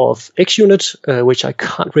author of XUnit, which I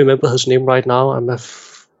can't remember his name right now.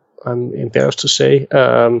 I'm embarrassed to say,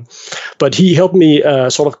 but he helped me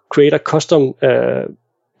sort of create a custom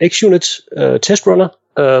XUnit test runner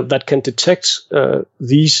that can detect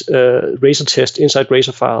these Razor tests inside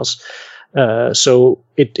Razor files. So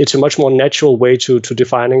it's a much more natural way to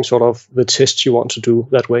defining sort of the tests you want to do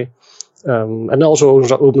that way. And it also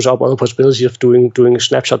opens up other possibilities of doing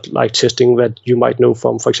snapshot-like testing that you might know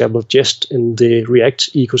from, for example, Jest in the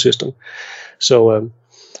React ecosystem.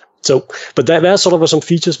 But there are sort of some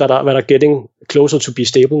features that are getting closer to be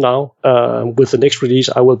stable now. With the next release,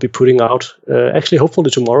 I will be putting out, actually,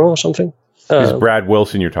 hopefully tomorrow or something. It's Brad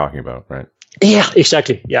Wilson you're talking about, right? Yeah,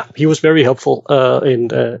 exactly. Yeah, he was very helpful in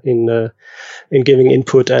giving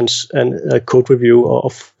input and a code review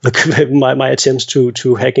of my attempts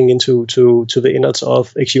to hacking into the innards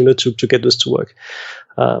of XUnit to get this to work.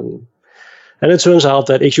 And it turns out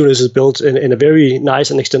that XUnit is built in a very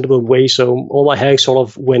nice and extendable way. So all my hacks sort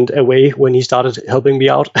of went away when he started helping me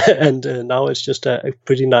out, and now it's just a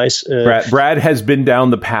pretty nice. Brad has been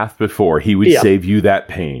down the path before. He would save you that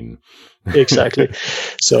pain. Exactly.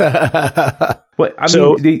 So, well,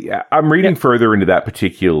 I'm reading further into that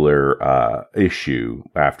particular issue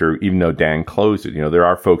after, even though Dan closed it. There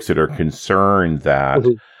are folks that are concerned that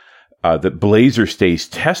that Blazor stays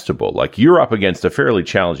testable. Like, you're up against a fairly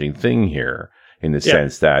challenging thing here, in the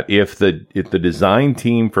sense that if the design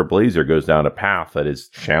team for Blazor goes down a path that is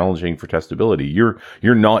challenging for testability,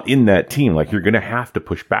 you're not in that team. Like, you're going to have to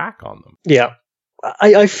push back on them. Yeah.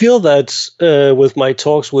 I feel that with my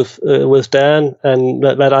talks with Dan, and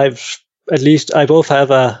that I both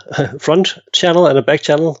have a front channel and a back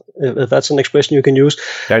channel, if that's an expression you can use.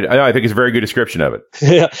 I think it's a very good description of it.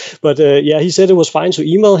 Yeah, but he said it was fine to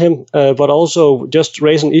email him, but also just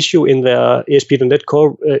raise an issue in their ASP.NET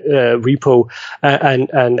Core repo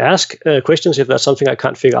and ask questions if there's something I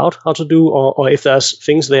can't figure out how to do, or if there's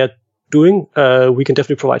things they're doing, we can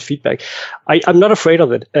definitely provide feedback. I'm not afraid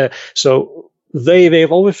of it. So they've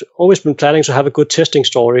always been planning to have a good testing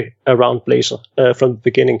story around Blazor from the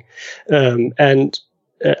beginning, and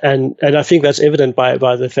I think that's evident by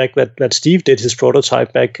the fact that Steve did his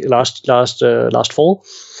prototype back last fall.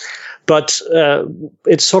 But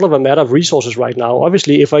it's sort of a matter of resources right now.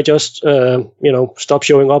 Obviously, if I just stop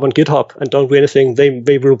showing up on GitHub and don't do anything,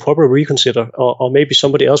 they will probably reconsider, or maybe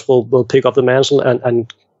somebody else will pick up the mantle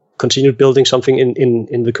and continue building something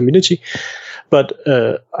in the community. But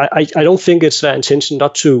I don't think it's their intention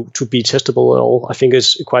not to be testable at all. I think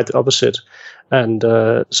it's quite the opposite, and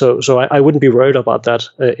so I wouldn't be worried about that.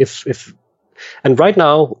 And right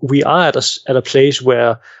now we are at a place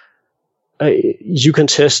where you can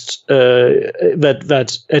test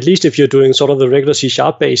that at least if you're doing sort of the regular C#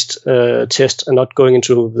 based test and not going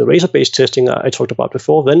into the Razor based testing I talked about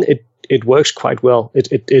before, then it works quite well.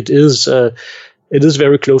 It is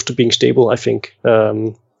very close to being stable, I think.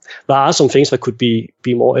 There are some things that could be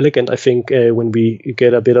more elegant, I think, when we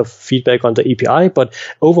get a bit of feedback on the API. But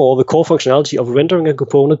overall, the core functionality of rendering a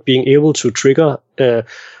component, being able to trigger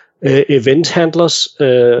event handlers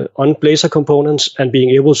on Blazor components, and being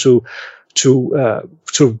able to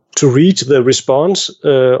read the response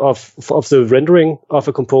of the rendering of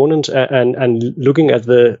a component and looking at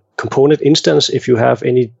the component instance if you have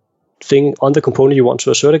any thing on the component you want to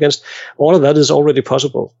assert against, all of that is already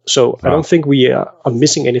possible. So I don't think we are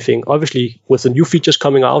missing anything. Obviously, with the new features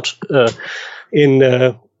coming out in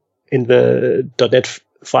the .NET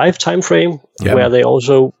 5 timeframe, where they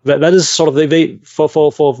also that is sort of they for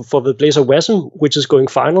the Blazor WASM, which is going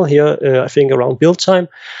final here, I think around build time.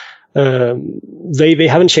 They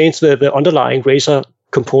haven't changed the underlying Razor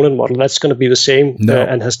component model. That's going to be the same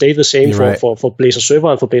and has stayed the same for Blazor Server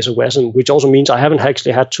and for Blazor WASM, which also means I haven't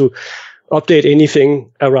actually had to update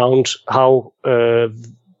anything around how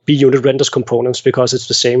bUnit renders components, because it's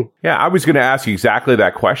the same. Yeah, I was going to ask you exactly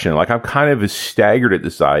that question. Like, I'm kind of staggered at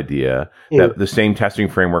this idea that the same testing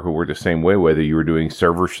framework would work the same way, whether you were doing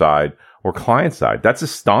server side or client side. That's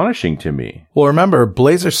astonishing to me. Well, remember,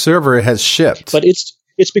 Blazor Server has shipped. But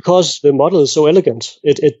it's because the model is so elegant.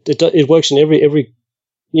 It works in every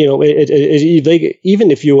even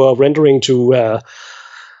if you are rendering to,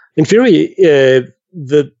 in theory,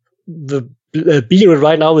 the bUnit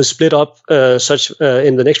right now is split up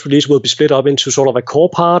in the next release will be split up into sort of a core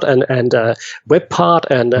part and a web part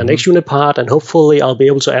and an XUnit part, and hopefully I'll be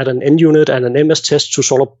able to add an NUnit and an MS test to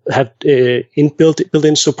sort of have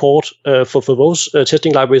built-in support for those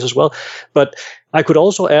testing libraries as well. But I could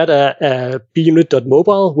also add a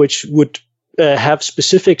bUnit.mobile, which would have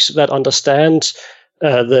specifics that understand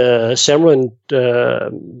the Xamarin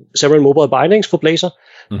mobile bindings for Blazor,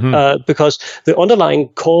 because the underlying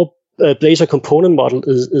core Blazor component model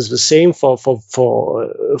is the same for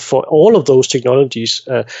all of those technologies.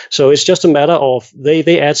 So it's just a matter of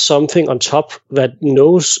they add something on top that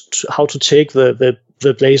knows how to take the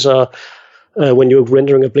Blazor when you're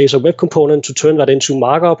rendering a Blazor web component to turn that into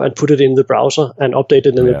markup and put it in the browser and update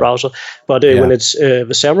it in the browser. But when it's the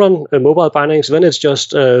Xamarin mobile bindings, then it's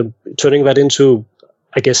just turning that into,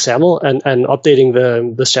 I guess, SAML and updating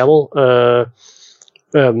the SAML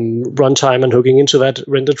runtime and hooking into that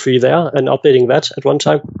render tree there and updating that at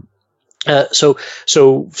runtime. So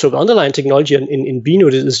the underlying technology in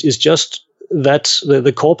bUnit is just that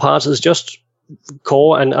the core parts is just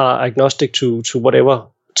core and are agnostic to whatever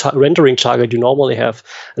rendering target you normally have.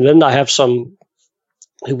 And then we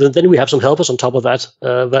have some helpers on top of that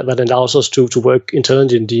that allows us to work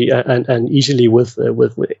intelligently and easily with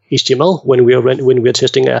HTML when we are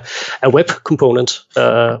testing a web component,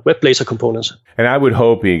 web Blazor component. And I would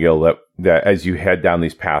hope, Egil, that as you head down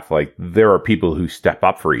these paths, like there are people who step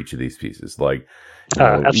up for each of these pieces. Like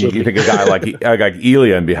absolutely, you think a guy like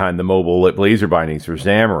Elian behind the mobile Blazor bindings for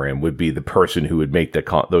Xamarin would be the person who would make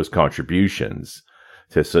those contributions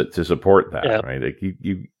to support that, right? Like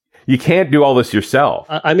you can't do all this yourself.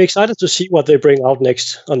 I'm excited to see what they bring out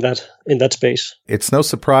next in that space. It's no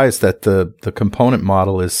surprise that the component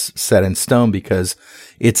model is set in stone because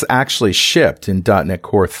it's actually shipped in .NET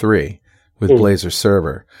Core 3 with Blazor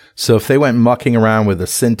Server. So if they went mucking around with the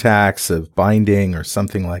syntax of binding or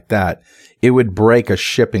something like that, it would break a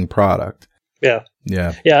shipping product. Yeah,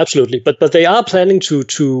 absolutely. But they are planning to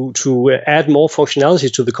add more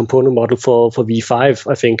functionality to the component model for V5,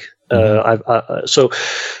 I think. So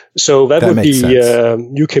that would be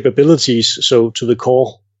new capabilities. So to the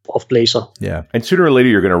core of Blazor. Yeah, and sooner or later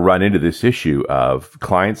you're going to run into this issue of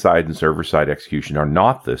client side and server side execution are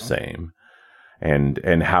not the same,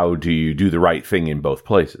 and how do you do the right thing in both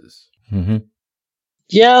places?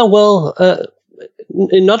 Yeah, well,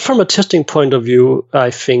 not from a testing point of view,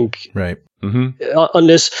 I think. Right.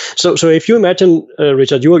 Unless, so if you imagine,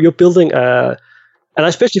 Richard, you're building and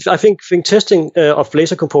especially I think testing of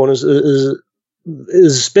Blazor components is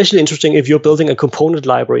especially interesting if you're building a component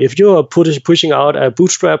library. If you're pushing out a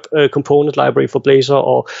Bootstrap component library for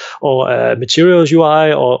Blazor or a Materials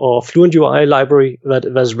UI or Fluent UI library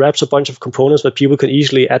that wraps a bunch of components that people can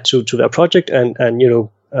easily add to their project and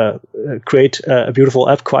create a beautiful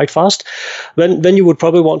app quite fast, then you would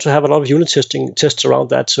probably want to have a lot of unit tests around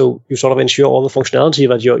that, so you sort of ensure all the functionality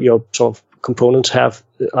that your sort of components have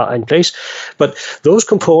in place. But those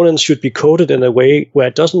components should be coded in a way where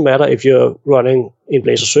it doesn't matter if you're running in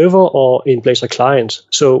Blazor Server or in Blazor Client.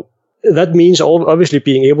 So that means obviously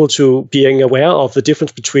being aware of the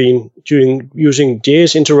difference between using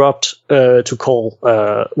JS interrupt to call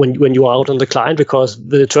when you are out on the client, because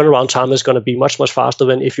the turnaround time is going to be much faster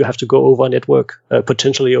than if you have to go over a network,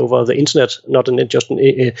 potentially over the internet, not just an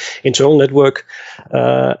internal network.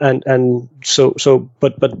 But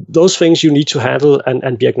those things you need to handle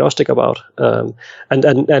and be agnostic about. And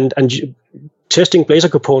testing Blazor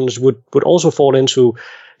components would also fall into,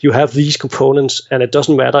 you have these components, and it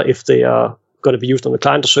doesn't matter if they are going to be used on the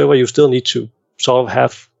client or server. You still need to sort of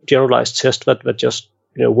have generalized tests that just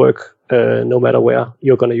work no matter where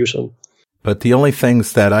you're going to use them. But the only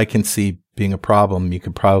things that I can see being a problem, you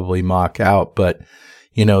could probably mock out. But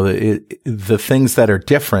the things that are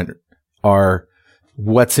different are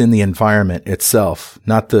what's in the environment itself,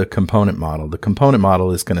 not the component model. The component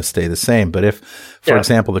model is going to stay the same. But if, for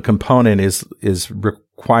example, the component is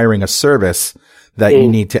requiring a service that you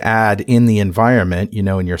need to add in the environment,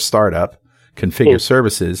 in your startup, configure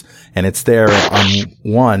services, and it's there on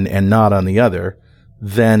one and not on the other,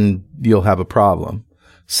 then you'll have a problem.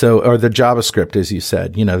 So, or the JavaScript, as you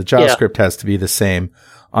said, the JavaScript has to be the same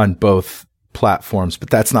on both platforms, but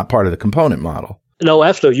that's not part of the component model. No,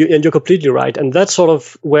 absolutely, and you're completely right. And that's sort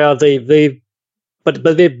of where they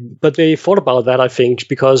thought about that, I think,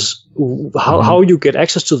 because how you get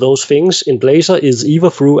access to those things in Blazor is either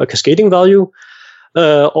through a cascading value,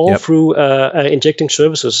 or through injecting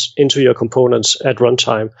services into your components at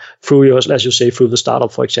runtime through as you say, through the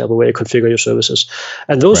startup, for example, where you configure your services.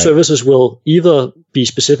 And those services will either be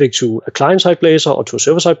specific to a client-side Blazor or to a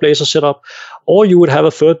server-side Blazor setup, or you would have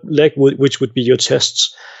a third leg, which would be your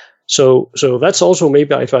tests. So that's also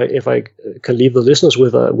maybe if I can leave the listeners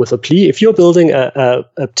with a plea. If you're building a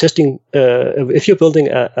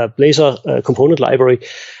Blazor component library,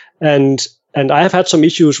 and I have had some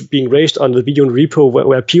issues being raised on the bUnit repo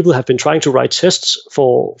where people have been trying to write tests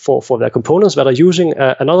for their components that are using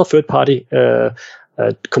another third-party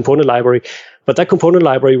component library, but that component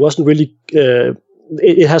library wasn't really.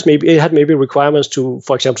 It had maybe requirements to,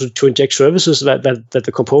 for example, to inject services that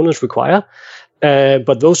the components require.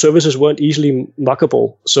 But those services weren't easily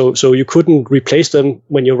mockable, so you couldn't replace them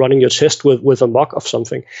when you're running your test with a mock of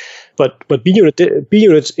something. But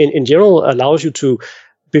bUnit in general allows you to,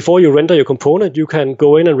 before you render your component, you can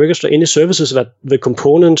go in and register any services that the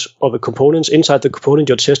component or the components inside the component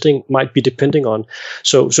you're testing might be depending on.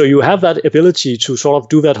 So you have that ability to sort of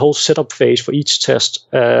do that whole setup phase for each test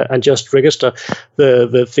and just register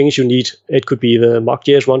the things you need. It could be the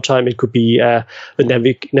mock.js runtime. It could be the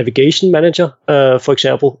navigation manager, for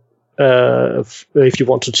example. If you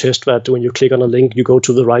want to test that when you click on a link, you go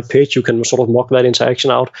to the right page, you can sort of mock that interaction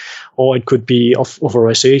out. Or it could be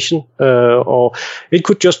authorization, or it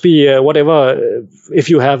could just be whatever. If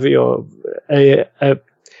you have a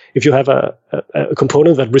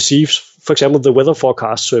component that receives, for example, the weather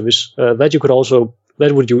forecast service, that you could also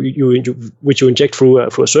which you inject through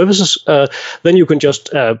a services, then you can just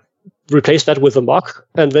replace that with a mock,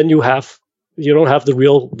 and then you don't have the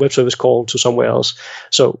real web service call to somewhere else.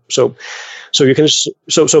 So you can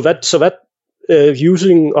that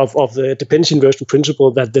using of the dependency inversion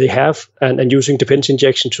principle that they have and using dependency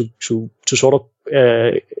injection to sort of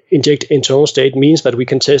inject internal state means that we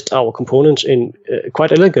can test our components in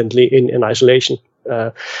quite elegantly in isolation,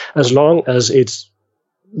 as long as it's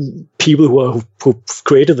people who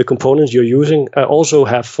created the components you're using also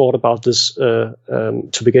have thought about this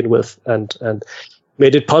to begin with and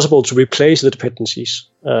made it possible to replace the dependencies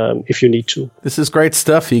if you need to. This is great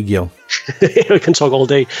stuff, Egil. We can talk all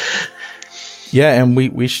day. Yeah, and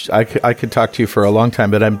I could talk to you for a long time,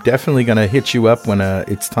 but I'm definitely going to hit you up when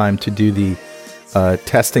it's time to do the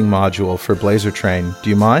testing module for Blazor Train. Do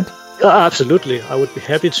you mind? Absolutely. I would be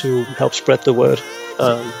happy to help spread the word.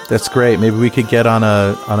 That's great. Maybe we could get on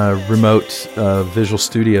a remote Visual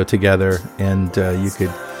Studio together, and you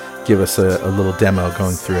could give us a little demo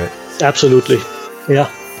going through it. Absolutely.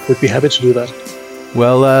 Yeah, we'd be happy to do that.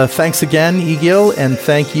 Well, thanks again, Egil, and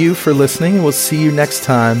thank you for listening. We'll see you next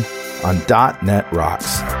time on .NET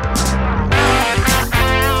Rocks.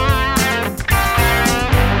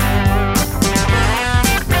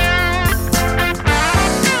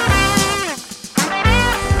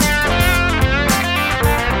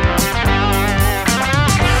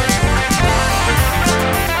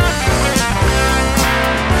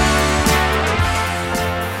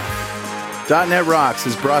 .NET Rocks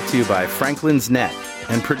is brought to you by Franklin's Net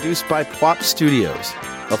and produced by Plop Studios,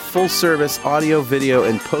 a full-service audio, video,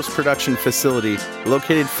 and post-production facility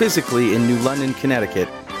located physically in New London, Connecticut,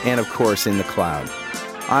 and, of course, in the cloud.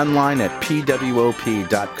 Online at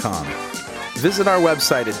pwop.com. Visit our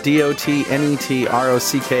website at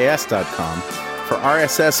dotnetrocks.com for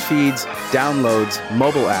RSS feeds, downloads,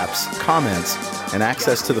 mobile apps, comments, and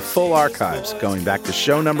access to the full archives going back to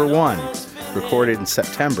show number 1, recorded in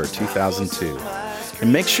September 2002.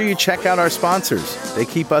 And make sure you check out our sponsors. They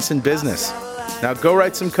keep us in business. Now go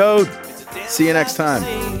write some code. See you next time.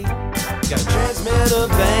 Got transmitter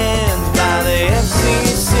banned by the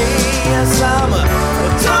FCC. Yes, I'm a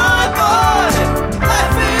toy boy.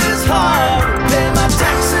 Life is hard.